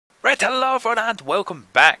Right, hello everyone and welcome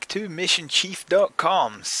back to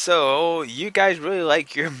missionchief.com. So, you guys really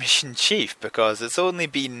like your mission chief because it's only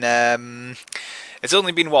been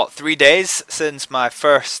what, 3 days since my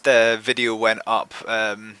first video went up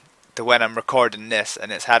to when I'm recording this,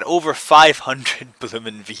 and it's had over 500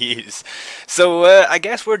 bloomin' views. So, I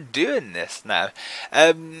guess we're doing this now.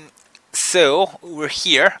 So, we're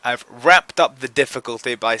here. I've ramped up the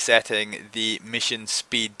difficulty by setting the mission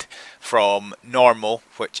speed from normal,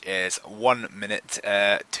 which is 1 minute,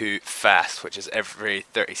 to fast, which is every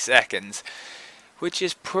 30 seconds, which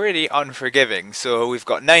is pretty unforgiving. So we've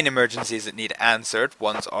got 9 emergencies that need answered,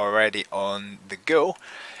 one's already on the go.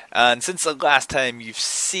 And since the last time you've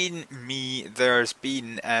seen me, there's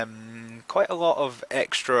been quite a lot of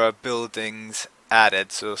extra buildings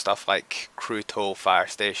added, so stuff like crew toll, fire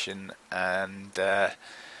station, and a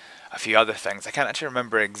few other things. I can't actually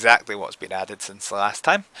remember exactly what's been added since the last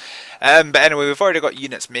time. But anyway, we've already got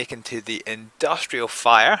units making to the industrial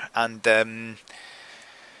fire, and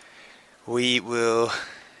we will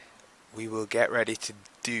get ready to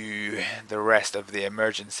do the rest of the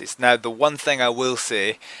emergencies. Now, the one thing I will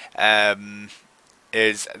say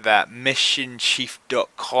is that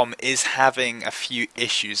missionchief.com is having a few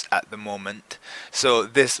issues at the moment, so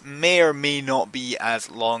this may or may not be as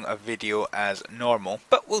long a video as normal,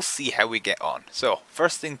 but we'll see how we get on. So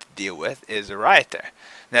first thing to deal with is a rioter.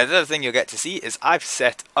 Now, the other thing you'll get to see is I've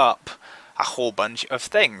set up a whole bunch of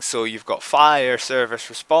things. So you've got fire service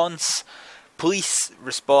response, police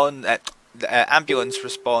respond, ambulance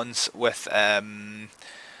response with a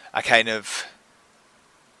kind of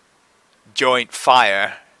joint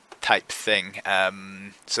fire type thing.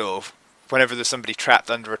 So whenever there's somebody trapped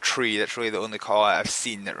under a tree, that's really the only call out I've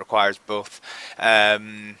seen that requires both.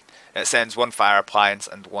 It sends one fire appliance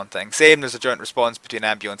and one thing. Same, there's a joint response between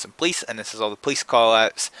ambulance and police, and this is all the police call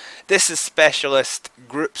outs. This is specialist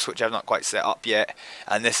groups, which I've not quite set up yet,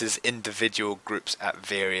 and this is individual groups at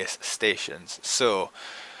various stations. So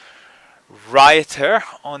rioter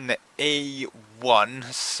on the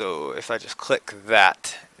A1, so if I just click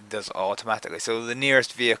that, it does it automatically. So the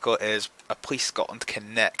nearest vehicle is a Police Scotland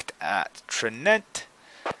Connect at Trinent.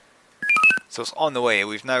 So it's on the way.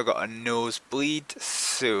 We've now got a nosebleed,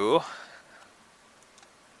 so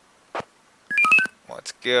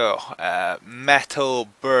let's go. Metal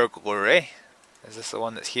burglary. Is this the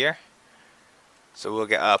one that's here? So we'll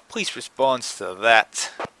get a police response to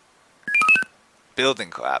that. Building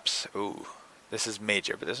collapse. Ooh, this is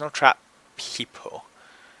major, but there's no trap people.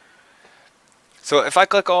 So if I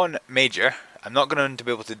click on major, I'm not going to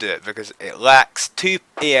be able to do it because it lacks 2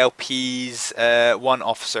 ALPs, 1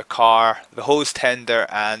 officer car, the hose tender,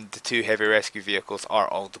 and the 2 heavy rescue vehicles are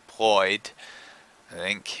all deployed, I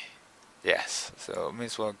think. Yes, so may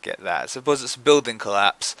as well get that. I suppose it's a building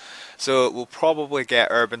collapse, so we'll probably get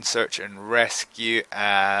urban search and rescue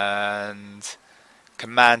and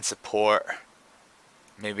command support.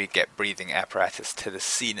 Maybe get breathing apparatus to the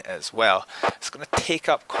scene as well. It's going to take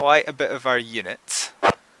up quite a bit of our units.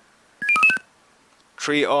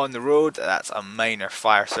 Tree on the road, that's a minor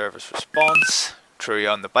fire service response. Tree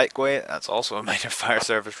on the bikeway, that's also a minor fire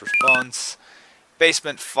service response.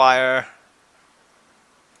 Basement fire,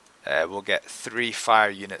 we'll get 3 fire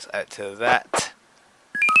units out to that.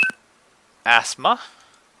 Asthma.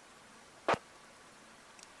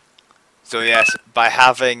 So yes, by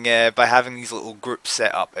having these little groups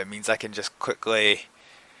set up, it means I can just quickly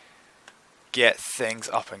get things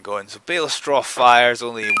up and going. So bale of straw fires,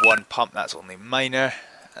 only 1 pump, that's only minor,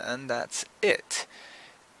 and that's it.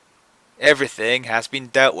 Everything has been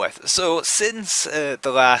dealt with. So since the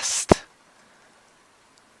last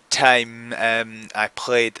time I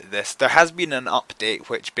played this, there has been an update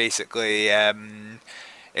which basically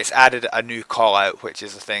it's added a new call out, which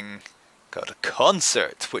is a thing called a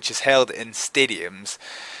concert, which is held in stadiums.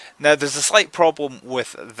 Now, there's a slight problem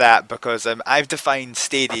with that because I've defined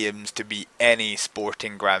stadiums to be any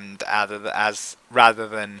sporting ground rather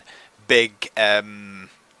than big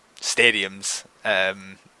stadiums.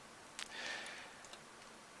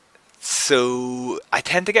 So I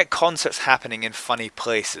tend to get concerts happening in funny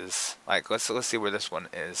places. Like let's see where this one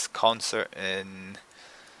is. Concert in,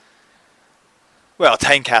 well,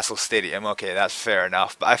 Tynecastle Stadium. Okay, that's fair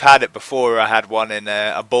enough. But I've had it before. I had one in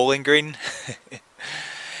a bowling green.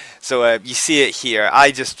 So you see it here.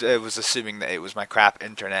 I just was assuming that it was my crap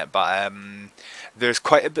internet, but there's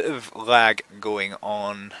quite a bit of lag going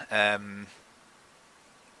on.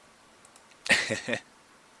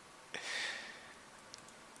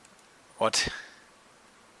 What?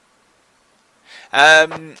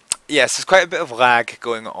 yes, there's quite a bit of lag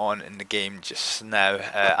going on in the game just now.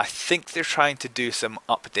 I think they're trying to do some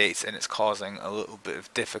updates and it's causing a little bit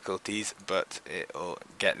of difficulties, but it'll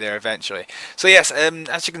get there eventually. So yes,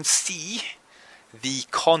 as you can see, the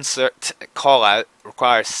concert call out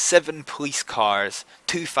requires 7 police cars,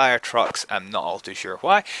 2 fire trucks, I'm not all too sure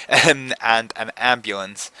why, and an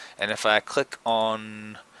ambulance. And if I click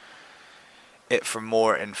on it for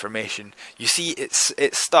more information, you see it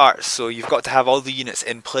starts, so you've got to have all the units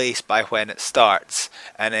in place by when it starts,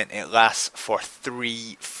 and then it lasts for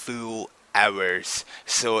 3 full hours.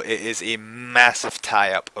 So it is a massive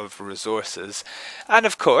tie-up of resources, and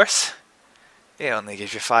of course it only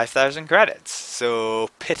gives you 5,000 credits, so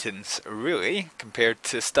pittance really compared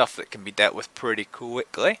to stuff that can be dealt with pretty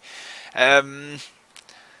quickly.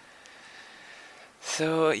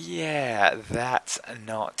 So yeah, that's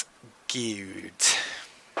not good.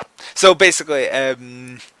 So basically,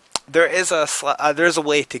 there is a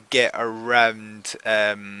way to get around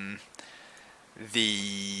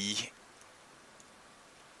the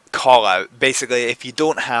call out. Basically, if you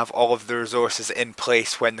don't have all of the resources in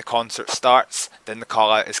place when the concert starts, then the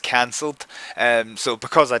call out is cancelled. So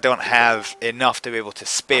because I don't have enough to be able to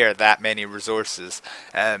spare that many resources,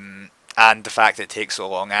 and the fact that it takes so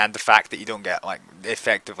long, and the fact that you don't get like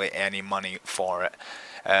effectively any money for it,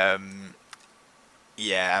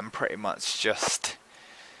 yeah, I'm pretty much just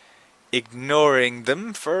ignoring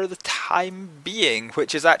them for the time being,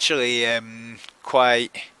 which is actually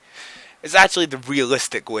it's actually the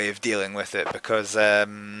realistic way of dealing with it, because I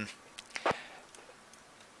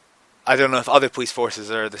don't know if other police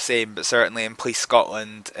forces are the same, but certainly in Police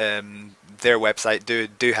Scotland, their website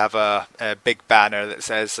do have a big banner that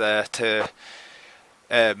says to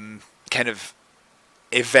kind of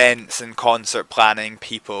events and concert planning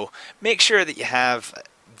people, make sure that you have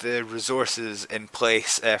the resources in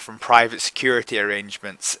place from private security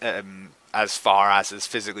arrangements as far as is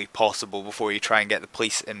physically possible before you try and get the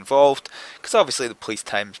police involved, because obviously the police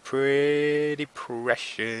time's pretty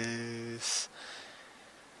precious.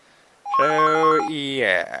 So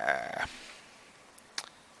yeah,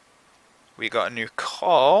 we got a new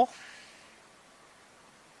call.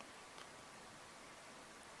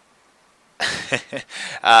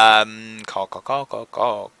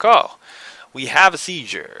 Call. We have a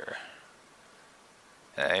seizure.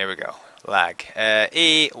 Here we go. Lag.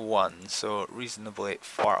 A1, so reasonably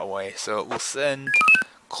far away. So we'll send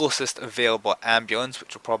closest available ambulance,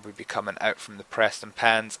 which will probably be coming out from the Preston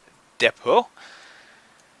Pans depot.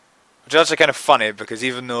 Which is actually kind of funny, because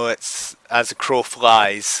even though it's as a crow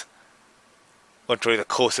flies, literally the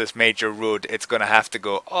closest major road, it's going to have to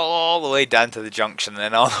go all the way down to the junction and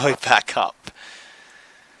then all the way back up.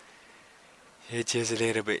 Which is a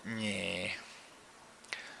little bit nyeh.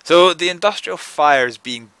 So the industrial fire is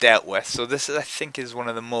being dealt with. So this, I think, is one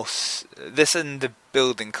of the most... This and the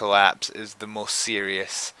building collapse is the most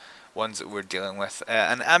serious ones that we're dealing with.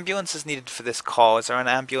 An ambulance is needed for this call. Is there an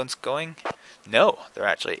ambulance going? No, there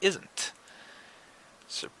actually isn't.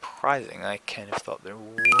 Surprising. I kind of thought there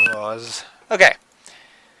was. Okay.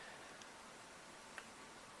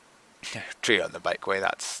 Tree on the bikeway.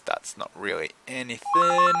 That's not really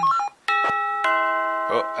anything.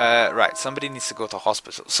 Oh, right, somebody needs to go to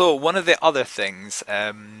hospital. So one of the other things,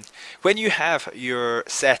 when you have your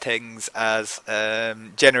settings as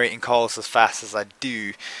generating calls as fast as I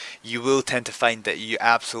do, you will tend to find that you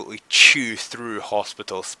absolutely chew through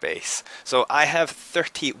hospital space. So I have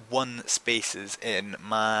 31 spaces in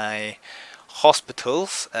my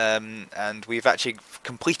hospitals, and we've actually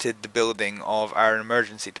completed the building of our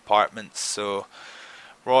emergency departments. So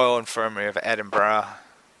Royal Infirmary of Edinburgh,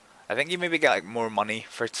 I think you maybe get like more money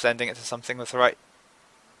for sending it to something with the right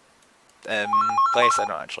place. I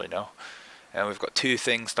don't actually know. And we've got 2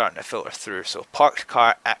 things starting to filter through. So parked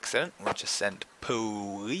car accident, we'll just send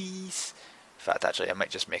police. In fact, actually, I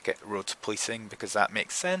might just make it roads policing because that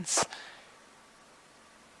makes sense.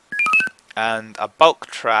 And a bulk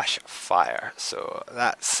trash fire. So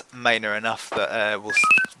that's minor enough that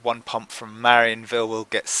one pump from Marionville will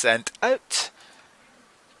get sent out.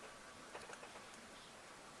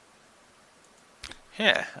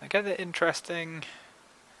 Yeah, I get it interesting.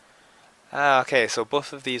 Okay, so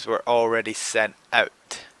both of these were already sent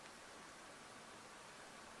out.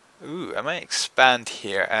 Ooh, I might expand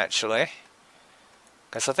here actually,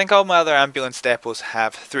 because I think all my other ambulance depots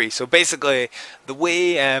have 3. So basically, the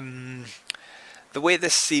way The way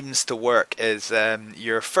this seems to work is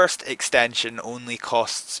your first extension only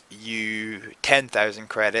costs you 10,000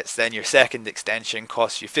 credits, then your second extension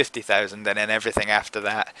costs you 50,000, and then everything after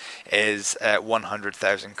that is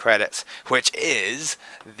 100,000 credits, which is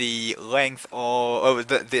the length of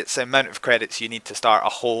the amount of credits you need to start a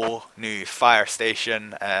whole new fire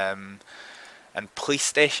station and police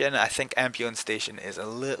station. I think ambulance station is a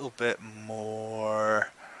little bit more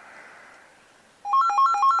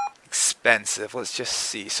expensive. Let's just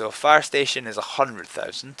see. So fire station is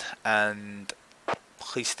 100,000 and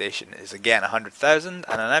police station is again 100,000 and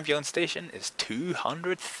an ambulance station is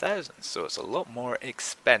 200,000. So it's a lot more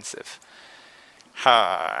expensive.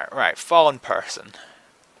 Right, fallen person.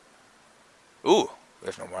 Ooh, we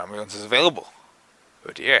have no more ambulances available.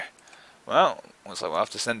 Oh dear. Well, looks like we'll have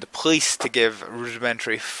to send the police to give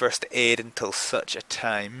rudimentary first aid until such a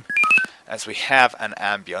time as we have an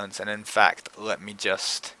ambulance. And in fact, let's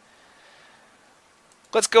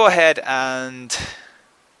go ahead and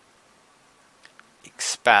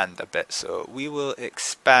expand a bit. So we will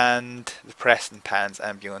expand the Preston Pans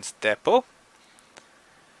ambulance depot.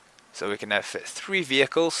 So we can now fit 3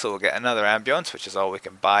 vehicles, so we'll get another ambulance, which is all we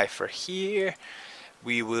can buy for here.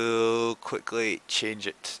 We will quickly change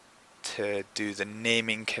it to do the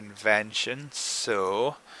naming convention.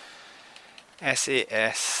 So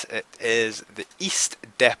SAS, it is the East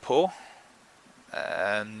Depot,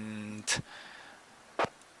 and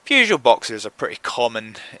Peugeot boxers are pretty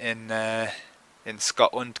common in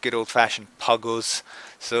Scotland, good old fashioned puggos,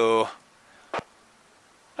 so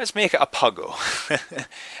let's make it a puggo.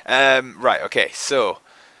 Right, okay, so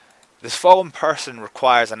this fallen person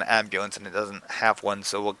requires an ambulance and it doesn't have one,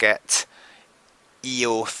 so we'll get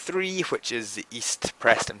EO3, which is the East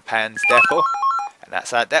Preston Pans depot, and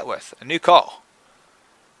that's that dealt with. A new call,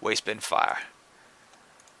 waste bin fire.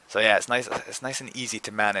 So yeah, it's nice and easy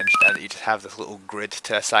to manage now that you just have this little grid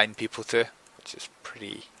to assign people to, which is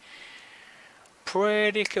pretty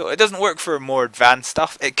cool. It doesn't work for more advanced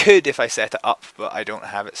stuff. It could if I set it up, but I don't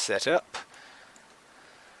have it set up.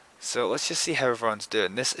 So let's just see how everyone's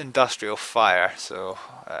doing. This industrial fire, so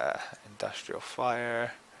industrial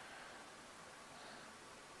fire,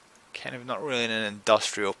 kind of not really in an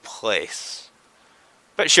industrial place,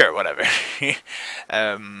 but sure, whatever.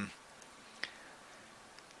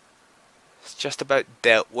 It's just about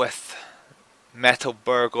dealt with. Metal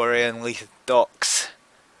burglary and Leith docks,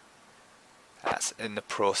 that's in the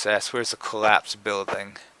process. Where's the collapsed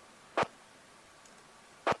building? What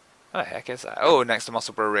the heck is that? Oh, next to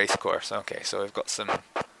Musselburgh Racecourse. Okay, so we've got some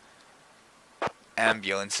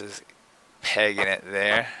ambulances pegging it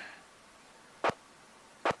there. You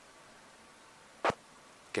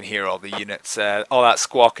can hear all the units. All that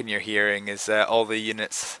squawking you're hearing is all the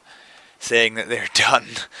units saying that they're done.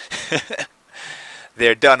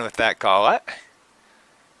 They're done with that call.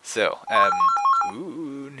 So,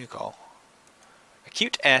 ooh, new call.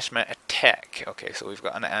 Acute asthma attack. Okay, so we've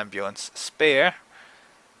got an ambulance spare.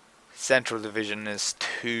 Central Division is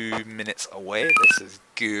 2 minutes away. This is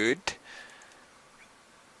good.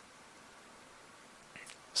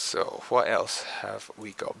 So, what else have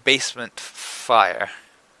we got? Basement fire.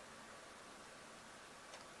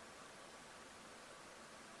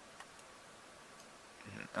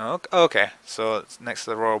 Okay, so it's next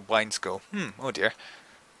to the Royal Blind School. Oh dear.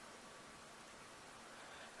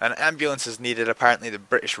 An ambulance is needed. Apparently the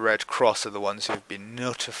British Red Cross are the ones who've been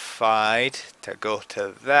notified to go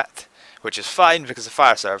to that, which is fine because the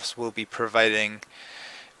fire service will be providing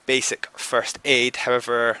basic first aid.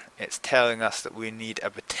 However, it's telling us that we need a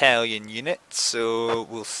battalion unit, so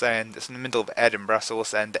we'll send, it's in the middle of Edinburgh, so we'll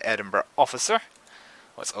send the Edinburgh officer.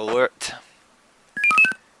 Let's alert.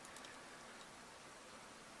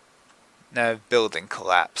 Now, building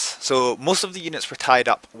collapse. So most of the units were tied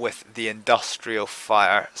up with the industrial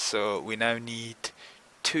fire, so we now need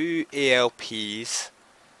 2 ALPs.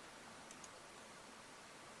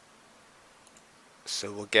 So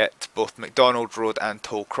we'll get both McDonald Road and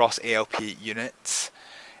Toll Cross ALP units,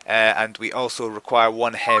 and we also require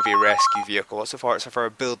 1 heavy rescue vehicle. What's the parts of our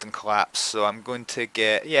building collapse? So I'm going to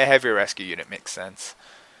get, yeah, heavy rescue unit makes sense.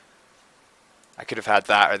 I could have had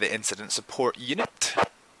that or the incident support unit.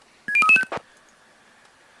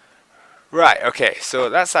 Right, okay, so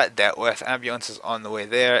that's that dealt with. Ambulance is on the way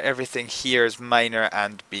there. Everything here is minor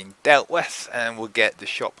and being dealt with, and we'll get the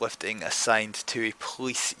shoplifting assigned to a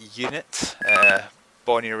police unit.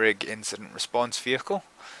 Bonnie Rig incident response vehicle.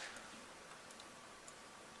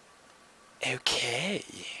 Okay,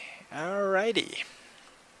 alrighty.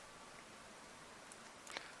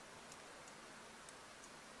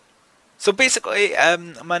 So basically,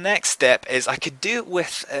 my next step is I could do it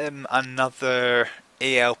with another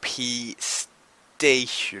ALP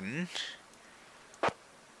station.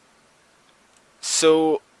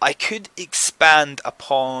 So I could expand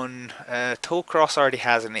upon Tollcross already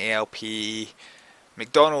has an ALP,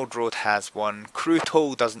 McDonald Road has one, Crew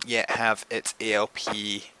Toll doesn't yet have its ALP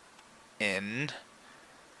in.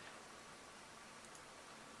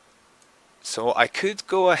 So I could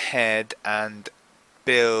go ahead and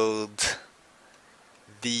build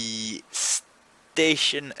the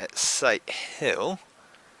station at Sight Hill,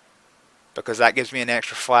 because that gives me an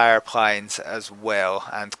extra fire appliance as well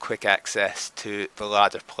and quick access to the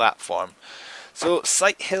ladder platform. So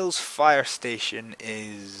Sight Hill's fire station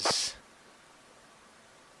is...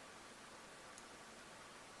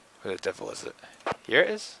 where the devil is it? Here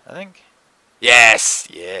it is, I think. Yes,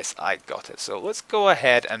 yes, I got it. So let's go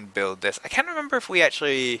ahead and build this. I can't remember if we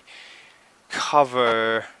actually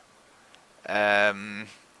cover... I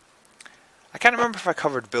can't remember if I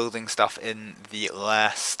covered building stuff in the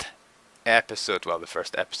last episode, well, the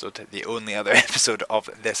first episode, the only other episode of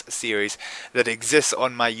this series that exists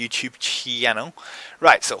on my YouTube channel.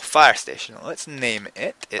 Right, so fire station, let's name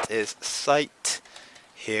it. It is Sight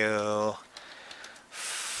Hill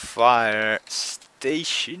Fire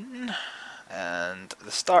Station, and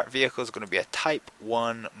the start vehicle is going to be a Type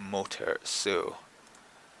 1 motor, so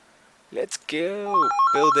let's go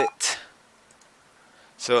build it.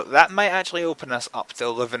 So that might actually open us up to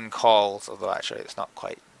 11 calls, although actually it's not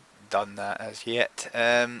quite done that as yet.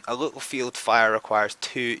 A little field fire requires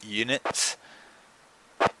 2 units,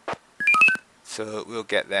 so we'll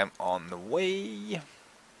get them on the way.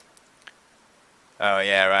 Oh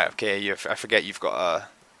yeah, right, okay, I forget you've got a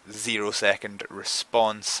 0-second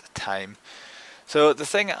response time. So the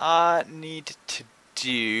thing I need to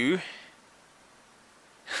do...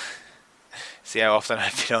 see how often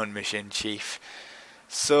I've been on Mission Chief.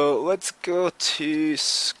 So let's go to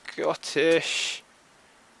Scottish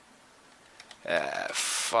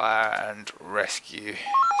Fire and Rescue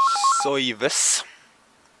Service,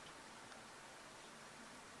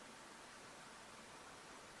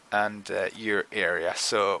 and your area.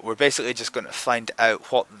 So we're basically just going to find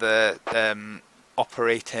out what the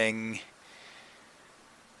operating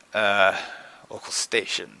local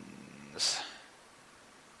stations.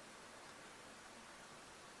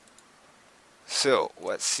 So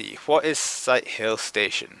let's see, what is Sight Hill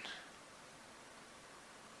Station?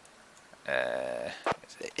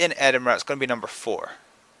 In Edinburgh, it's going to be number 4,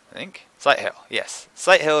 I think. Sight Hill, yes.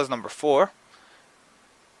 Sight Hill is number 4.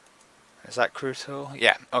 Is that Crusoe?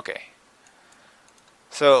 Yeah, okay.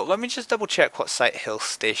 So let me just double check what Sight Hill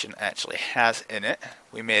Station actually has in it.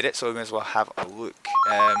 We made it, so we may as well have a look.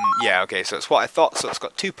 Yeah, okay, so it's what I thought. So it's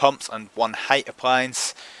got 2 pumps and 1 height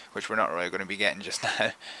appliance, which we're not really going to be getting just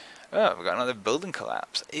now. Oh, we've got another building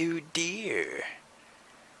collapse. Oh dear.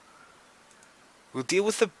 We'll deal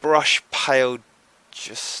with the brush pile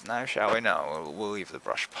just now, shall we? No, we'll leave the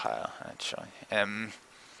brush pile, actually.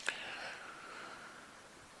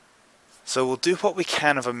 So we'll do what we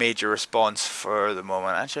can of a major response for the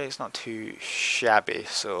moment. Actually, it's not too shabby.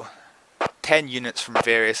 So 10 units from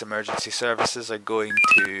various emergency services are going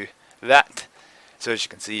to that. So as you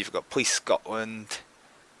can see, you've got Police Scotland,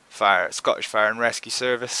 Scottish Fire and Rescue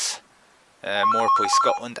Service, more Police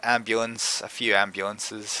Scotland, ambulance, a few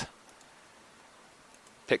ambulances.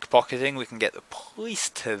 Pickpocketing, we can get the police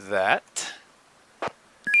to that.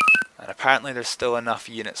 And apparently there's still enough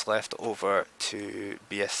units left over to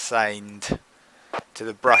be assigned to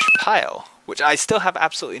the brush pile, which I still have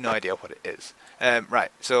absolutely no idea what it is.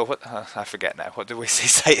 Right, so what, I forget now, what did we say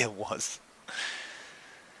Sight Hill was?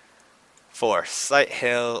 4. Sight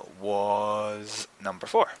Hill was number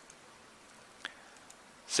 4.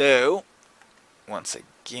 So, once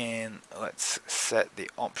again, let's set the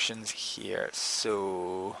options here.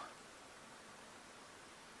 So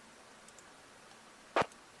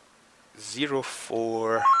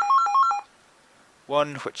 041,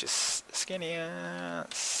 which is Skinnier,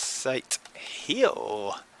 Sight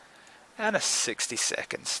Hill, and a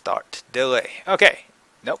 60-second start delay. Okay.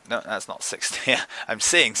 Nope, no, that's not 60. I'm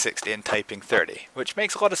saying 60 and typing 30, which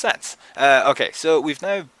makes a lot of sense. Okay, so we've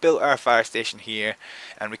now built our fire station here,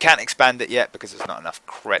 and we can't expand it yet because there's not enough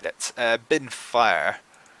credits. Bin Fire.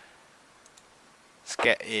 Let's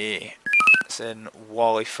get it's in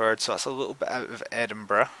Wallingford, so that's a little bit out of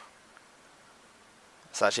Edinburgh.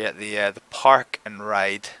 It's actually at the park and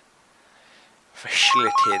ride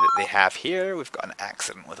facility that they have here. We've got an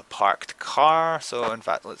accident with a parked car, so in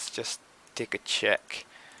fact, let's just take a check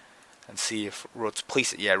and see if roads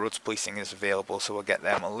policing, yeah, roads policing is available, so we'll get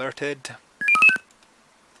them alerted.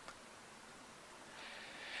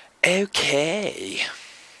 Okay.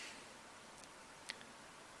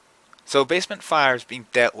 So basement fire is being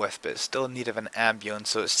dealt with, but it's still in need of an ambulance,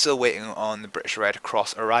 so it's still waiting on the British Red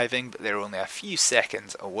Cross arriving, but they're only a few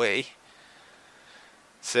seconds away.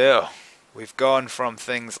 So, we've gone from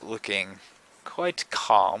things looking quite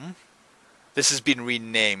calm. This has been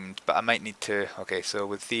renamed, but I might need to... Okay, so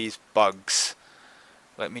with these bugs,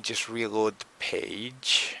 let me just reload the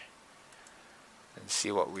page and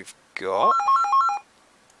see what we've got.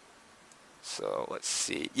 So let's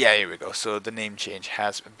see. Yeah, here we go. So the name change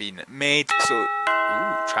has been made. So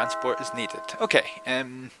transport is needed. Okay.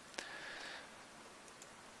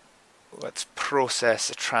 Let's process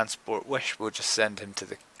a transport wish. We'll just send him to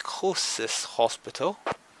the closest hospital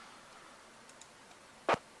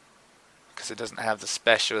because it doesn't have the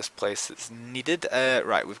specialist place that's needed.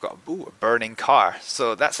 Right, we've got a burning car.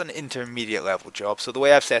 So that's an intermediate level job. So the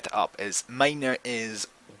way I've set it up is minor is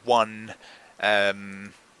 1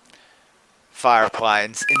 fire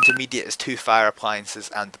appliance, intermediate is 2 fire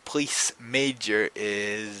appliances, and the police major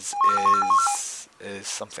is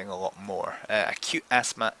something a lot more. Acute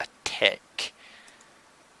asthma attack.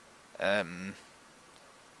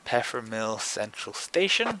 Peppermill Central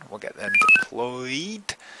Station. We'll get them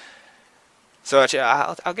deployed. So actually,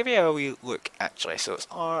 I'll give you a wee look actually. So it's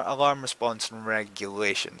our alarm response and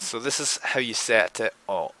regulations. So this is how you set it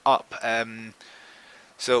all up.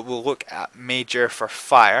 So we'll look at major for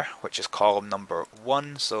fire, which is column number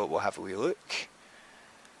 1. So we'll have a wee look.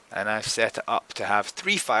 And I've set it up to have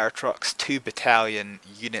 3 fire trucks, 2 battalion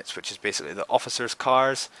units, which is basically the officers'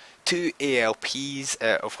 cars, 2 ALPs,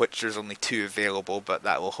 of which there's only 2 available, but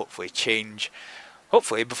that will hopefully change,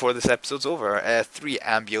 hopefully before this episode's over. 3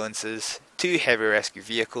 ambulances, 2 heavy rescue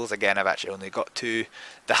vehicles. Again, I've actually only got 2.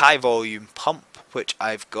 The high volume pump, which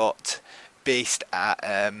I've got based at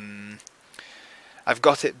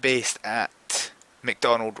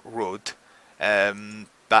McDonald Road,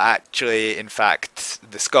 but actually, in fact,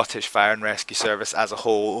 the Scottish Fire and Rescue Service as a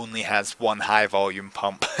whole only has 1 high volume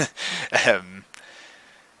pump.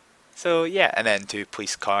 So yeah, and then 2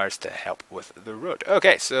 police cars to help with the road.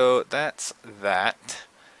 Okay, so that's that.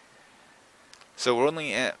 So we're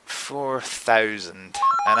only at 4,000, and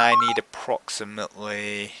I need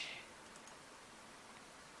approximately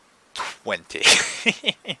 20.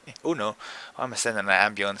 Oh no, I'm sending an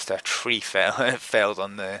ambulance to a tree felled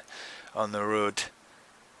on the road.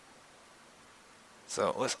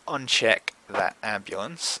 So let's uncheck that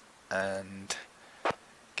ambulance and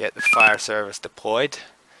get the fire service deployed.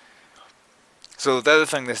 So the other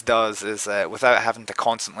thing this does is without having to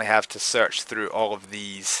constantly have to search through all of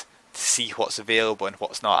these to see what's available and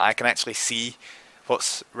what's not, I can actually see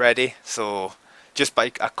what's ready. So just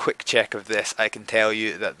by a quick check of this, I can tell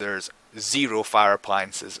you that there's 0 fire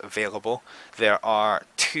appliances available. There are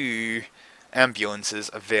 2 ambulances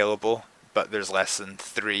available, but there's less than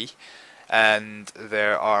 3. And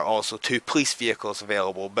there are also 2 police vehicles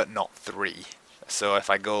available, but not 3. So if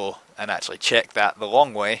I go and actually check that the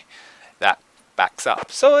long way, that backs up.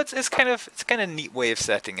 So it's kind of a neat way of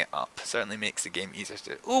setting it up. Certainly makes the game easier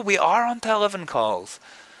to... Oh, we are on to 11 calls.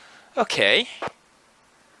 Okay.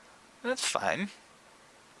 That's fine.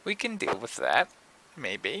 We can deal with that.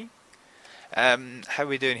 Maybe. How are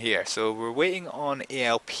we doing here? So we're waiting on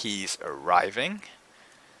ALPs arriving.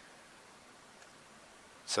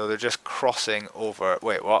 So they're just crossing over...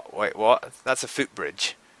 Wait, what? That's a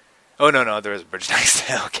footbridge. Oh, no, there is a bridge next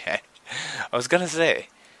to it. Okay. I was going to say...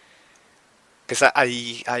 Because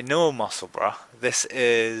I know Musselburgh. This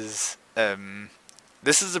is a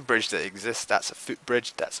bridge that exists. That's a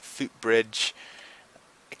footbridge. That's a footbridge.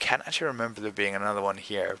 I can't actually remember there being another one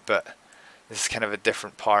here, but this is kind of a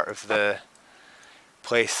different part of the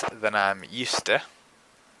place than I'm used to.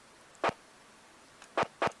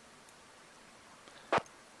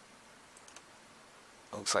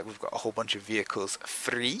 Looks like we've got a whole bunch of vehicles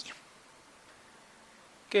free.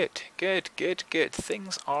 Good.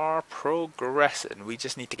 Things are progressing. We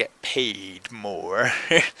just need to get paid more.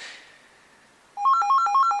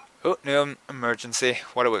 Oh, no, emergency.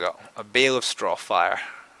 What do we got? A bale of straw fire.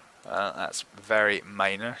 That's very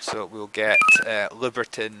minor. So we'll get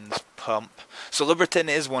Liberton's pump. So Liberton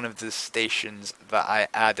is one of the stations that I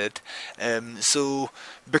added. So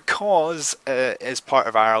because as part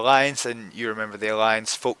of our alliance, and you remember the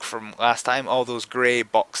alliance folk from last time, all those grey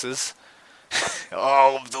boxes,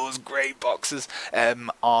 all of those grey boxes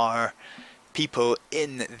are people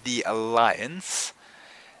in the alliance.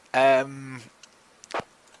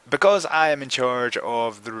 Because I am in charge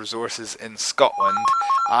of the resources in Scotland,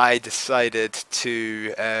 I decided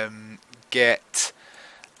to get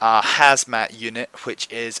a hazmat unit,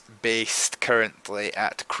 which is based currently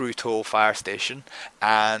at Crutoll Fire Station,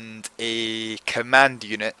 and a command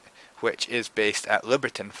unit, which is based at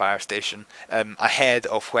Liberton Fire Station, ahead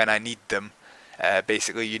of when I need them.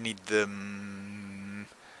 Basically, you need them,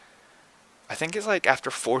 I think it's like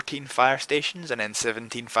after 14 fire stations and then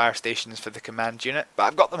 17 fire stations for the command unit. But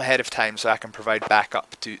I've got them ahead of time so I can provide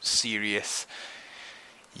backup to serious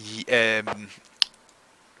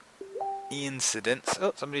incidents.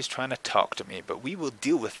 Oh, somebody's trying to talk to me, but we will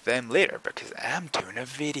deal with them later because I'm doing a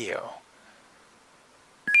video.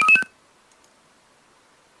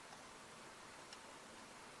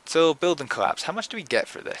 So, building collapse. How much do we get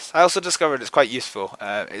for this? I also discovered it's quite useful.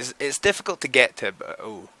 It's difficult to get to, but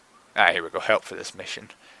here we go. Help for this mission.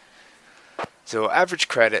 So, average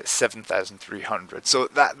credit 7,300. So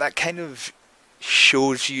that kind of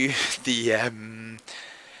shows you the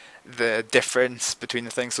difference between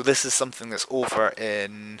the things. So this is something that's over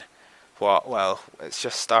in what? Well, it's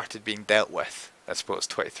just started being dealt with. I suppose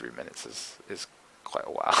 23 minutes is quite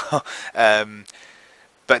a while.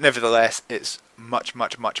 But nevertheless, it's much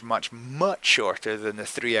shorter than the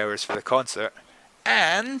 3 hours for the concert,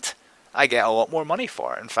 and I get a lot more money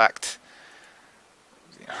for it. In fact,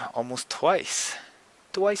 almost twice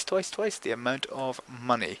the amount of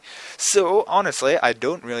money. So honestly, I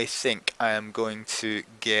don't really think I am going to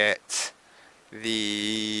get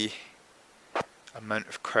the amount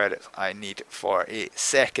of credits I need for a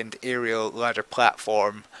second aerial ladder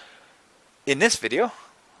platform in this video,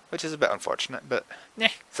 which is a bit unfortunate, but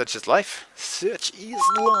such is life. Such is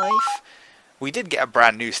life. We did get a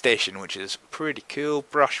brand new station, which is pretty cool.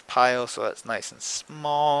 Brush pile, so that's nice and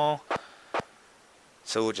small.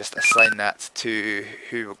 So we'll just assign that to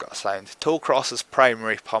who we got assigned. Tollcross's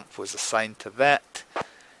primary pump was assigned to that.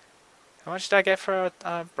 How much did I get for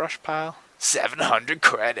a brush pile? 700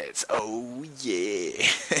 credits. Oh yeah.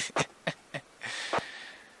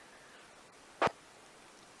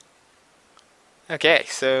 Okay,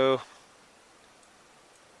 so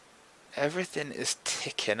everything is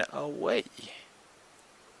ticking away.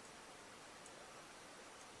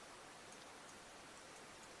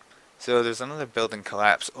 So there's another building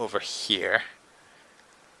collapse over here.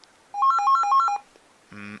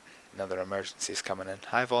 Another emergency is coming in.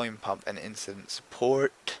 High volume pump and incident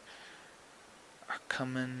support are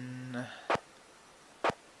coming.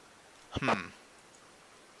 Oh,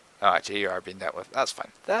 actually, you are being dealt with. That's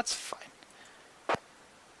fine. That's fine.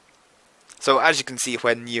 So as you can see,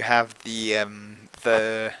 when you have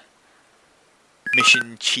the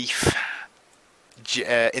mission chief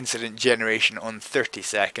incident generation on 30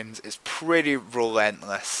 seconds, it's pretty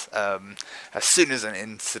relentless. As soon as an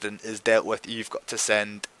incident is dealt with, you've got to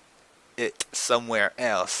send it somewhere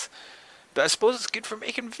else. But I suppose it's good for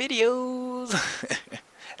making videos.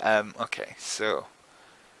 Okay, so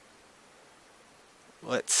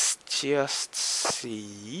let's just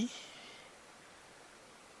see.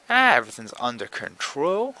 Everything's under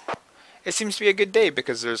control. It seems to be a good day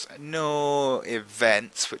because there's no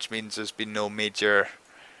events, which means there's been no major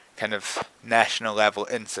kind of national level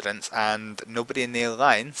incidents, and nobody in the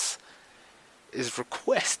Alliance is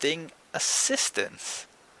requesting assistance.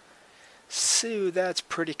 So that's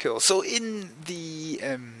pretty cool. So in the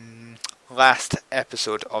last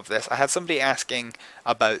episode of this, I had somebody asking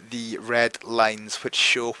about the red lines which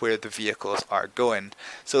show where the vehicles are going.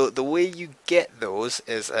 So the way you get those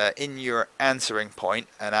is in your answering point,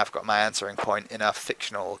 and I've got my answering point in a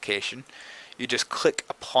fictional location. You just click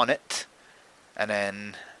upon it, and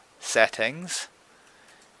then settings.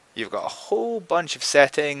 You've got a whole bunch of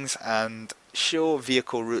settings, and show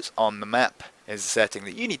vehicle routes on the map is the setting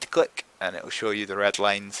that you need to click, and it will show you the red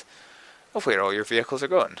lines of where all your vehicles are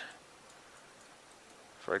going.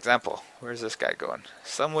 For example, where's this guy going?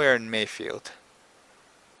 Somewhere in Mayfield.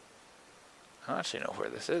 I don't actually know where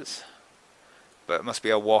this is, but it must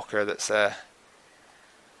be a walker that's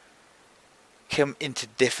come into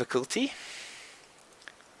difficulty.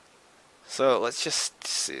 So let's just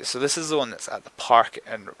see. So this is the one that's at the park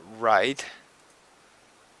and ride.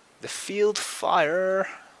 The field fire.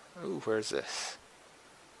 Ooh, where's this?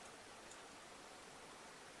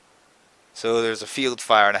 So there's a field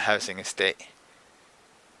fire in a housing estate.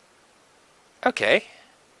 Okay,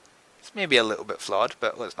 it's maybe a little bit flawed,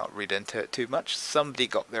 but let's not read into it too much. Somebody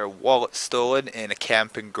got their wallet stolen in a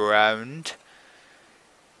camping ground.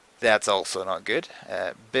 That's also not good.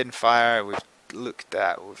 Bin fire, we've looked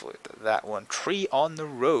at that one. Tree on the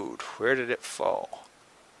road, where did it fall?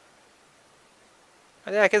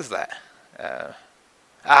 What the heck is that?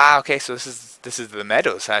 Okay, so this is the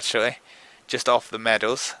meadows actually, just off the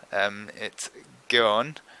meadows. It's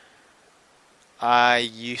gone. I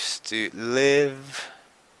used to live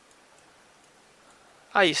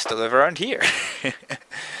around here.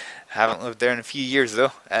 Haven't lived there in a few years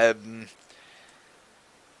though. Yeah,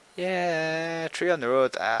 Yeah, tree on the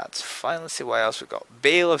road. That's fine. Let's see what else we've got.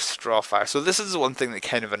 Bale of straw fire. So this is one thing that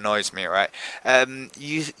kind of annoys me, right?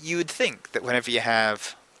 You would think that whenever you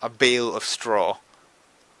have a bale of straw,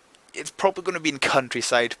 it's probably going to be in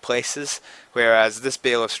countryside places, whereas this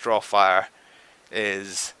bale of straw fire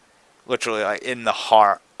is literally like in the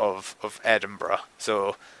heart of Edinburgh.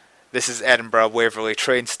 So this is Edinburgh Waverley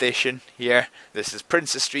train station here. This is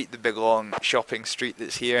Princess Street, the big long shopping street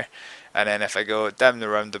that's here. And then if I go down the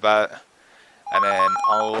roundabout and then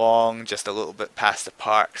along just a little bit past the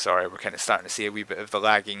park, sorry, we're kind of starting to see a wee bit of the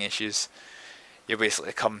lagging issues. You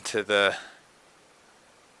basically come to the...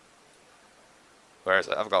 Where is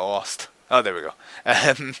it? I've got lost. Oh, there we go.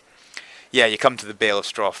 Yeah, you come to the Bale of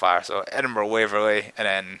Straw Fire. So Edinburgh Waverley and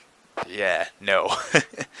then, yeah, no.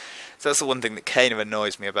 So that's the one thing that kind of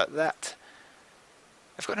annoys me about that.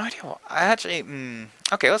 I've got no idea what... I actually...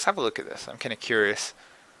 okay, let's have a look at this. I'm kind of curious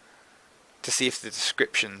to see if the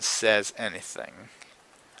description says anything.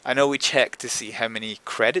 I know we checked to see how many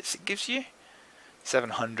credits it gives you.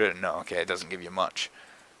 700. No, okay, it doesn't give you much.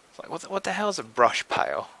 It's like, what the hell is a brush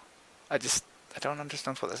pile? I don't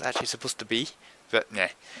understand what that's actually supposed to be. But, yeah.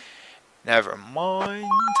 Never mind.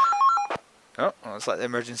 Oh, looks like the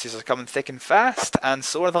emergencies are coming thick and fast, and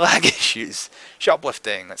so are the lag issues.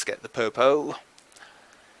 Shoplifting, let's get the popo.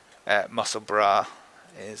 Muscle bra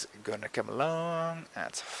is gonna come along,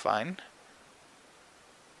 that's fine.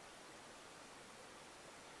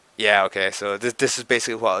 Yeah, okay, so this is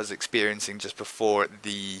basically what I was experiencing just before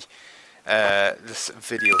the this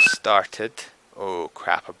video started. Oh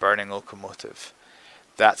crap, a burning locomotive.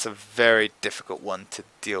 That's a very difficult one to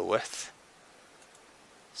deal with.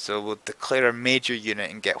 So we'll declare a major unit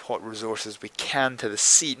and get what resources we can to the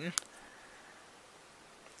scene.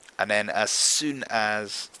 And then as soon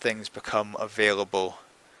as things become available,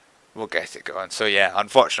 we'll get it going. So yeah,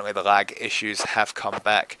 unfortunately the lag issues have come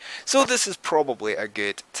back. So this is probably a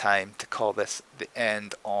good time to call this the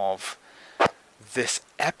end of this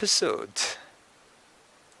episode.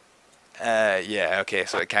 Yeah, okay,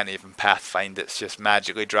 so it can't even pathfind, it's just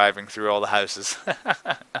magically driving through all the houses.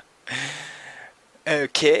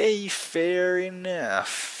 Okay, fair enough,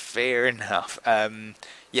 fair enough.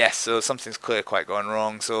 Yes, so something's clearly quite gone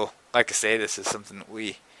wrong, so like I say, this is something that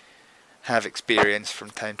we have experienced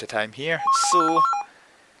from time to time here. So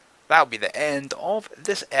that'll be the end of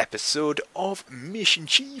this episode of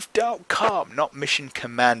MissionChief.com, not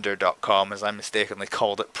MissionCommander.com as I mistakenly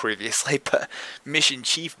called it previously, but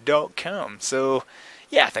MissionChief.com. So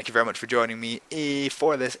yeah, thank you very much for joining me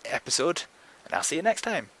for this episode, and I'll see you next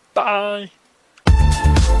time. Bye!